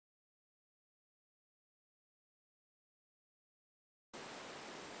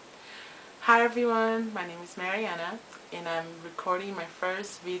Hi everyone, my name is Mariana and I'm recording my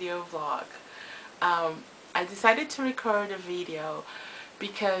first video vlog. I decided to record a video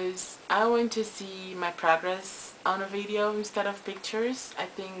because I want to see my progress on a video instead of pictures. I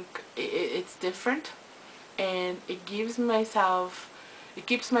think it's different and it keeps myself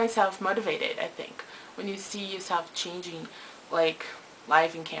motivated. I think when you see yourself changing like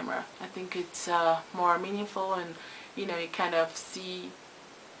live in camera, I think it's more meaningful, and you kind of see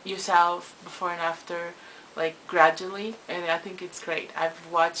yourself before and after, like gradually, and I think it's great. I've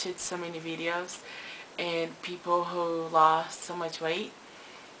watched so many videos and people who lost so much weight,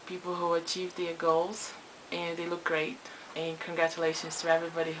 people who achieved their goals, and they look great, and congratulations to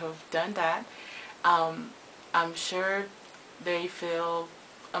everybody who've done that. um, I'm sure they feel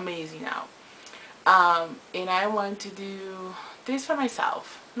amazing now, and I want to do this for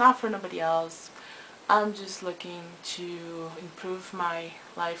myself, not for nobody else. I'm just looking to improve my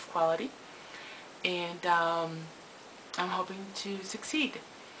life quality, and I'm hoping to succeed.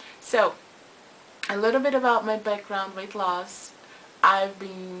 So, a little bit about my background: weight loss. I've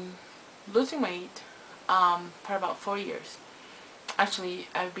been losing weight for about 4 years. Actually,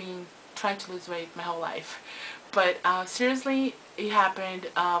 I've been trying to lose weight my whole life. But seriously, it happened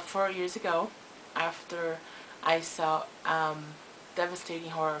 4 years ago after I saw devastating,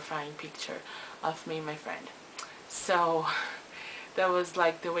 horrifying picture of me and my friend. So that was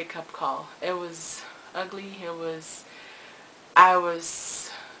like the wake-up call. It was ugly. I was,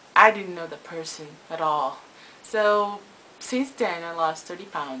 I didn't know the person at all. So since then I lost 30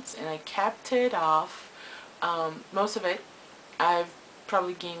 pounds and I kept it off, most of it. I've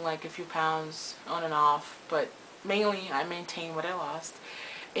probably gained like a few pounds on and off, but mainly I maintained what I lost.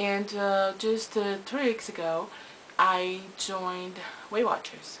 And just 3 weeks ago, I joined Weight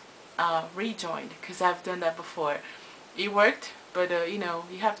Watchers. Rejoined, because I've done that before. It worked, but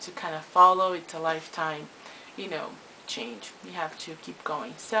you have to kind of follow. It's a lifetime, you know, change. You have to keep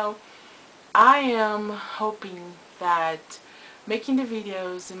going. So I am hoping that making the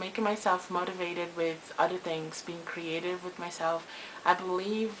videos and making myself motivated with other things, being creative with myself, I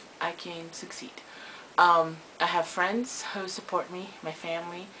believe I can succeed. I have friends who support me, my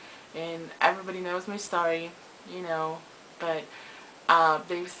family, and everybody knows my story, but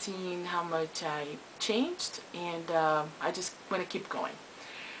they've seen how much I changed, and I just want to keep going.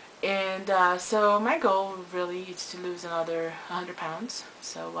 And so my goal really is to lose another 100 pounds.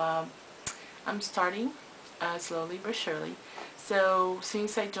 So I'm starting slowly but surely. So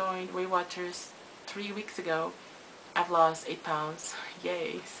since I joined Weight Watchers 3 weeks ago, I've lost 8 pounds.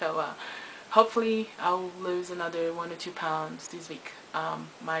 Yay! So hopefully I'll lose another 1 or 2 pounds this week.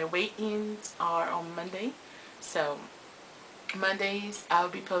 My weigh-ins are on Monday. So Mondays I'll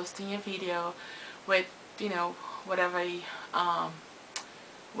be posting a video with, whatever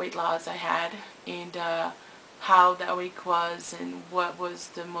weight loss I had, and how that week was and what was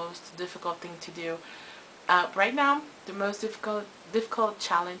the most difficult thing to do. Right now, the most difficult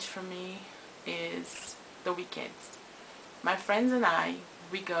challenge for me is the weekends. My friends and I,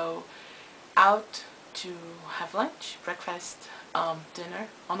 we go out to have lunch, breakfast, dinner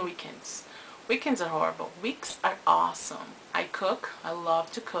on the weekends. Weekends are horrible. Weeks are awesome. I cook. I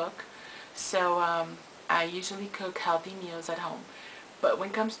love to cook. So I usually cook healthy meals at home. But when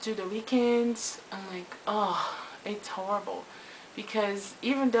it comes to the weekends, I'm like, oh, it's horrible. Because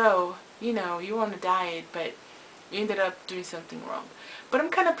even though, you want to diet, but you ended up doing something wrong. But I'm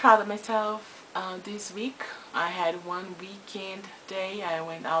kind of proud of myself. This week, I had one weekend day. I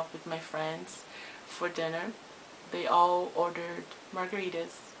went out with my friends for dinner. They all ordered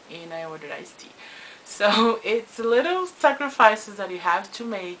margaritas, and I ordered iced tea. So it's little sacrifices that you have to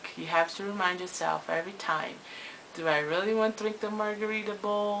make. You have to remind yourself every time, do I really want to drink the margarita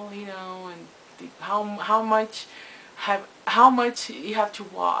bowl, and how much you have to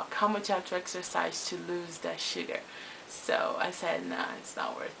walk, how much you have to exercise to lose that sugar. So I said, nah, it's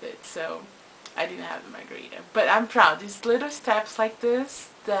not worth it. So I didn't have the margarita. But I'm proud. These little steps like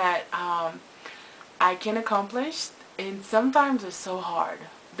this that I can accomplish, and sometimes they're so hard.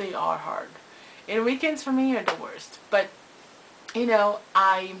 They are hard. And weekends for me are the worst. But,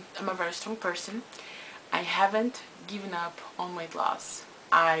 I am a very strong person. I haven't given up on weight loss.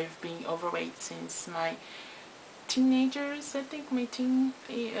 I've been overweight since my teenagers, I think my teen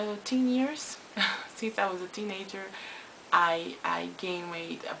years. Since I was a teenager, I gained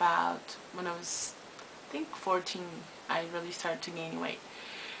weight about when I was, I think, 14. I really started to gain weight.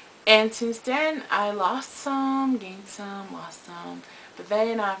 And since then, I lost some, gained some, lost some. But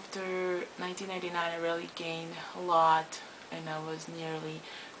then after 1999, I really gained a lot, and I was nearly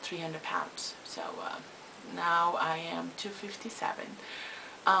 300 pounds. So now I am 257.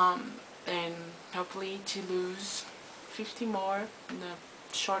 and hopefully to lose 50 more in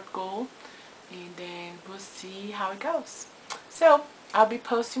a short goal, and then we'll see how it goes. So I'll be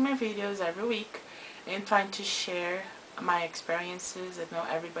posting my videos every week and trying to share my experiences. I know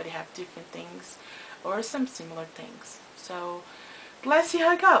everybody have different things or some similar things, so let's see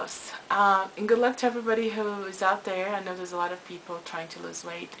how it goes. And good luck to everybody who is out there. I know there's a lot of people trying to lose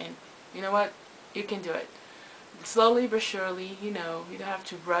weight, and you know what, you can do it slowly but surely. You know, you don't have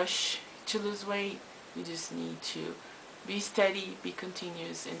to rush to lose weight. You just need to be steady, be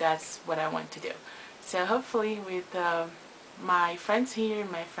continuous, and that's what I want to do. So hopefully with my friends here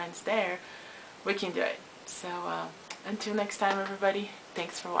and my friends there, we can do it. So until next time, everybody,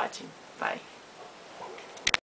 thanks for watching. Bye.